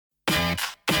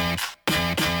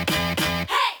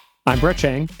I'm Brett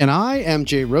Chang. And I am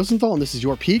Jay Rosenthal, and this is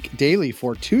your Peak Daily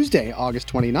for Tuesday, August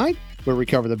 29th, where we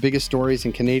cover the biggest stories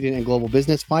in Canadian and global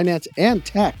business, finance, and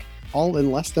tech, all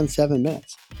in less than 7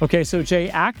 minutes. Okay, so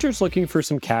Jay, actors looking for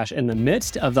some cash in the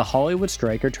midst of the Hollywood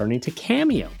strike are turning to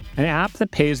Cameo, an app that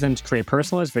pays them to create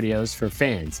personalized videos for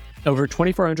fans. Over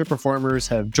 2,400 performers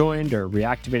have joined or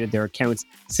reactivated their accounts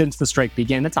since the strike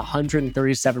began. That's a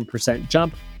 137%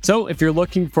 jump. So if you're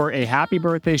looking for a happy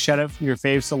birthday shout-out from your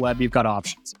fave celeb, you've got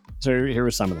options. So here are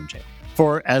some of them, Jay.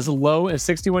 For as low as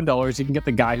 $61, you can get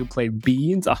the guy who played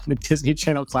Beans on the Disney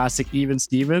Channel classic Even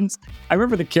Stevens. I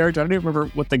remember the character. I don't even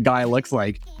remember what the guy looks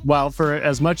like. While for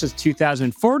as much as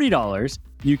 $2,040,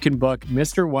 you can book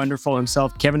Mr. Wonderful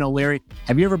himself, Kevin O'Leary.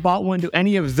 Have you ever bought one? Do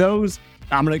any of those,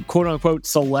 I'm going to quote unquote,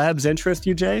 celebs interest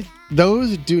you, Jay?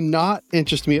 Those do not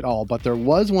interest me at all, but there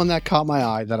was one that caught my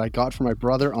eye that I got for my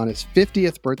brother on his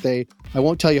 50th birthday. I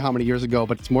won't tell you how many years ago,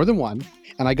 but it's more than one.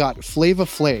 And I got Flava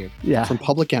Flav from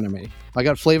Public Enemy. I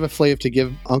got Flava Flav to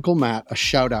give Uncle Matt a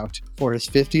shout out for his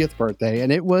 50th birthday,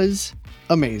 and it was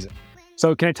amazing.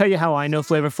 So can I tell you how I know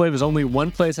Flava Flav? There's only one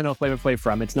place I know Flava Flav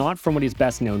from. It's not from what he's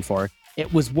best known for.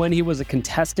 It was when he was a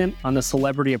contestant on The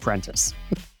Celebrity Apprentice.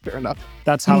 Fair enough.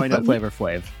 That's how I know Flava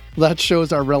Flav. That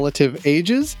shows our relative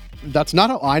ages. That's not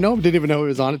how I know. Didn't even know he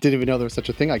was on it. Didn't even know there was such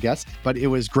a thing, I guess. But it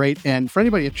was great. And for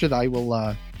anybody interested,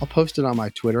 I'll post it on my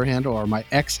Twitter handle or my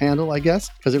X handle, I guess,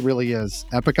 because it really is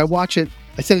epic. I watch it.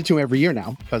 I send it to him every year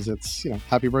now because it's,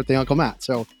 happy birthday, Uncle Matt.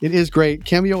 So it is great.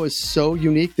 Cameo is so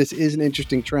unique. This is an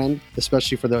interesting trend,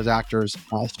 especially for those actors.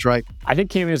 Strike. I think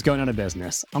Cameo is going out of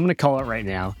business. I'm going to call it right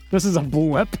now. This is a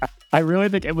blip. I really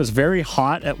think it was very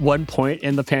hot at one point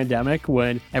in the pandemic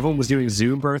when everyone was doing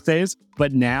Zoom birthdays.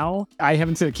 But now I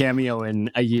haven't seen a Cameo in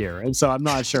a year. And so I'm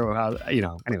not sure how,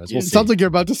 anyways, we'll see. Sounds like you're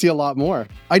about to see a lot more.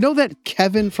 I know that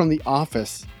Kevin from The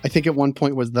Office, I think at one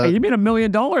point was you made $1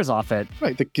 million off it.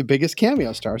 Right, the biggest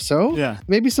Cameo star. So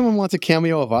maybe someone wants a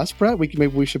cameo of us, Brett. Maybe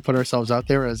we should put ourselves out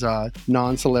there as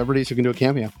non-celebrities who can do a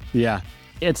cameo. Yeah,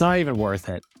 it's not even worth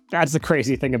it. That's the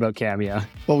crazy thing about Cameo.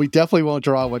 Well, we definitely won't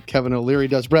draw what Kevin O'Leary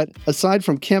does. Brett, aside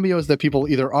from cameos that people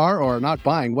either are or are not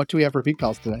buying, what do we have for Peak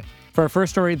Calls today? For our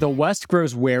first story, the West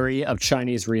grows wary of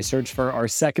Chinese research. For our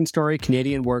second story,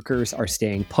 Canadian workers are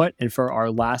staying put. And for our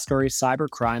last story,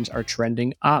 cybercrimes are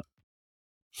trending up.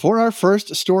 For our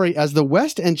first story, as the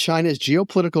West and China's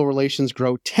geopolitical relations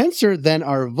grow tenser than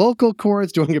our vocal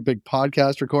cords doing a big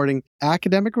podcast recording,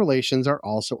 academic relations are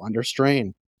also under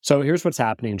strain. So here's what's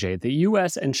happening, Jay. The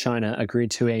U.S. and China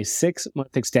agreed to a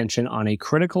 6-month extension on a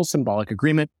critical symbolic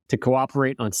agreement to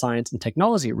cooperate on science and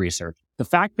technology research. The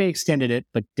fact they extended it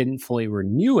but didn't fully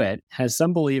renew it has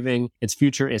some believing its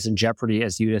future is in jeopardy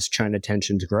as U.S.-China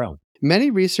tensions grow. Many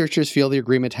researchers feel the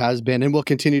agreement has been and will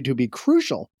continue to be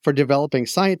crucial for developing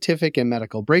scientific and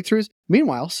medical breakthroughs.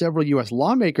 Meanwhile, several U.S.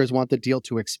 lawmakers want the deal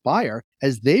to expire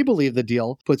as they believe the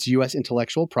deal puts U.S.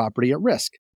 intellectual property at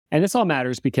risk. And this all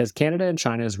matters because Canada and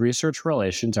China's research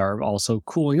relations are also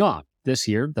cooling off. This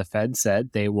year, the Fed said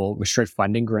they will restrict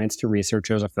funding grants to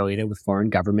researchers affiliated with foreign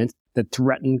governments that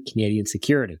threaten Canadian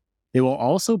security. They will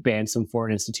also ban some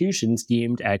foreign institutions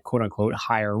deemed at quote-unquote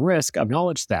higher risk of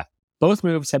knowledge theft. Both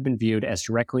moves have been viewed as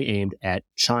directly aimed at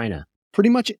China. Pretty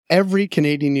much every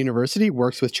Canadian university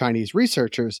works with Chinese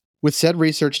researchers, with said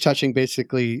research touching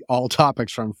basically all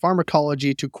topics from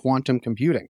pharmacology to quantum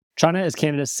computing. China is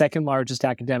Canada's second largest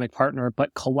academic partner,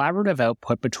 but collaborative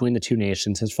output between the two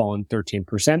nations has fallen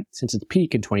 13% since its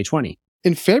peak in 2020.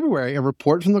 In February, a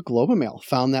report from the Globe and Mail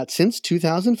found that since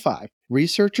 2005,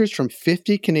 researchers from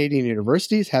 50 Canadian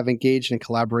universities have engaged in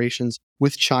collaborations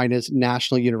with China's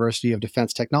National University of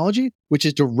Defense Technology, which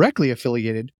is directly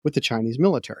affiliated with the Chinese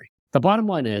military. The bottom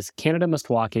line is Canada must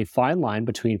walk a fine line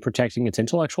between protecting its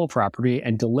intellectual property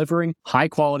and delivering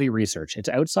high-quality research. Its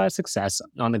outsized success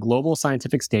on the global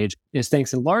scientific stage is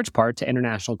thanks in large part to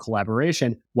international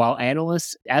collaboration, while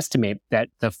analysts estimate that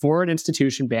the foreign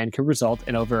institution ban could result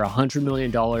in over $100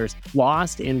 million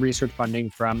lost in research funding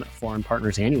from foreign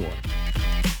partners annually.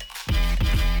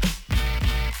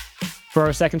 For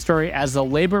our second story, as the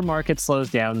labor market slows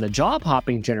down, the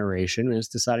job-hopping generation is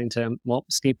deciding to,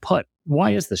 stay put.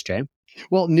 Why is this, Jay?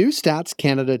 Well, new Stats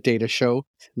Canada data show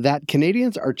that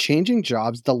Canadians are changing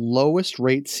jobs the lowest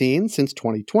rate seen since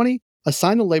 2020, a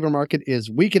sign the labor market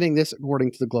is weakening, this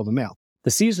according to the Globe and Mail.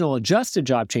 The seasonal adjusted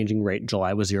job-changing rate in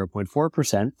July was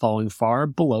 0.4%, falling far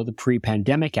below the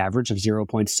pre-pandemic average of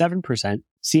 0.7%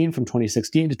 seen from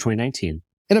 2016 to 2019.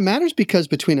 And it matters because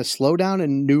between a slowdown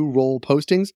in new role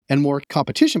postings and more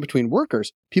competition between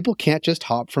workers, people can't just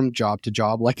hop from job to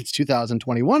job like it's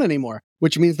 2021 anymore,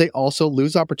 which means they also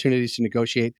lose opportunities to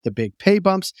negotiate the big pay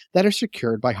bumps that are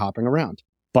secured by hopping around.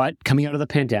 But coming out of the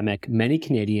pandemic, many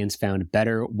Canadians found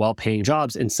better, well-paying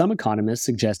jobs, and some economists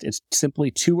suggest it's simply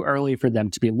too early for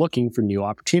them to be looking for new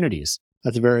opportunities.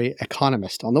 That's very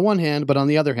economist on the one hand, but on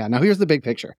the other hand, now here's the big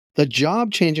picture. The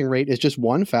job changing rate is just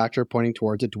one factor pointing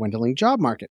towards a dwindling job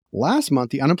market. Last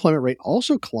month, the unemployment rate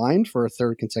also climbed for a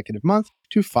third consecutive month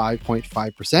to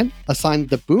 5.5%, a sign that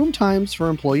the boom times for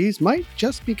employees might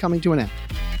just be coming to an end.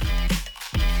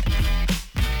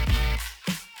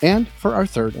 And for our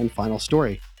third and final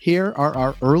story, here are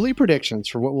our early predictions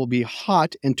for what will be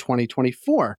hot in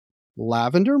 2024.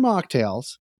 Lavender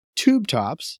mocktails, tube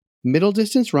tops, middle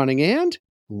distance running, and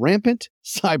rampant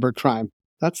cybercrime.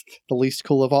 That's the least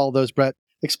cool of all those, Brett.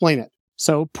 Explain it.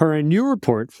 So, per a new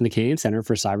report from the Canadian Centre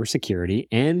for Cybersecurity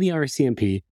and the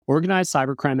RCMP, organized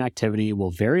cybercrime activity will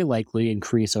very likely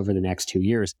increase over the next 2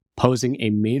 years, posing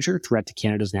a major threat to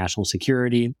Canada's national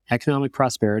security, economic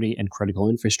prosperity, and critical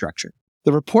infrastructure.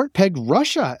 The report pegged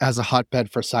Russia as a hotbed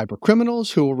for cyber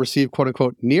criminals who will receive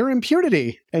quote-unquote near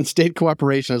impunity and state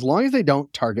cooperation as long as they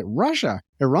don't target Russia.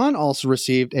 Iran also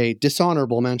received a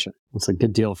dishonorable mention. It's a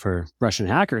good deal for Russian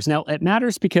hackers. Now, it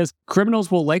matters because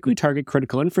criminals will likely target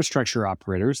critical infrastructure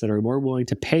operators that are more willing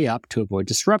to pay up to avoid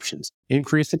disruptions.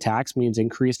 Increased attacks means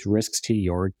increased risks to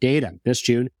your data. This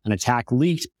June, an attack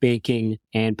leaked banking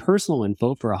and personal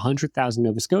info for 100,000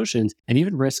 Nova Scotians and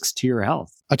even risks to your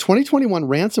health. A 2021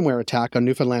 ransomware attack on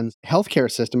Newfoundland's healthcare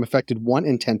system affected 1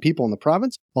 in 10 people in the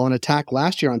province, while an attack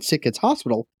last year on Sick Kids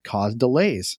Hospital caused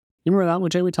delays. You remember that one,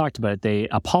 Jay? We talked about it. They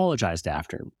apologized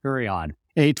after. Very odd.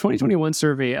 A 2021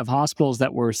 survey of hospitals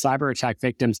that were cyber attack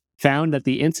victims found that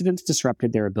the incidents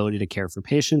disrupted their ability to care for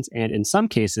patients and, in some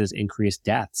cases, increased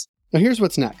deaths. Now here's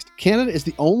what's next. Canada is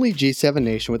the only G7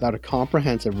 nation without a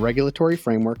comprehensive regulatory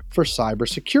framework for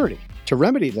cybersecurity. To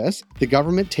remedy this, the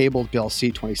government tabled Bill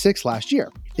C-26 last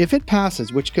year. If it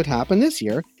passes, which could happen this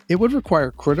year, it would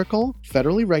require critical,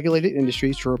 federally regulated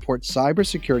industries to report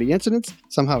cybersecurity incidents,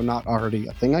 somehow not already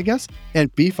a thing, I guess,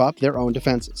 and beef up their own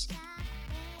defenses.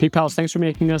 Peak Pals, thanks for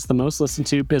making us the most listened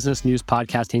to business news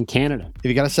podcast in Canada. If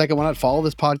you got a second, why not follow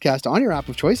this podcast on your app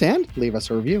of choice and leave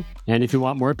us a review. And if you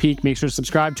want more Peak, make sure to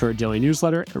subscribe to our daily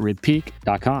newsletter at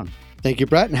readpeak.com. Thank you,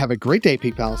 Brett, and have a great day,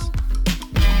 Peak Pals.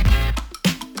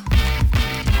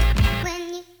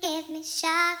 When you give me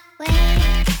shockwave.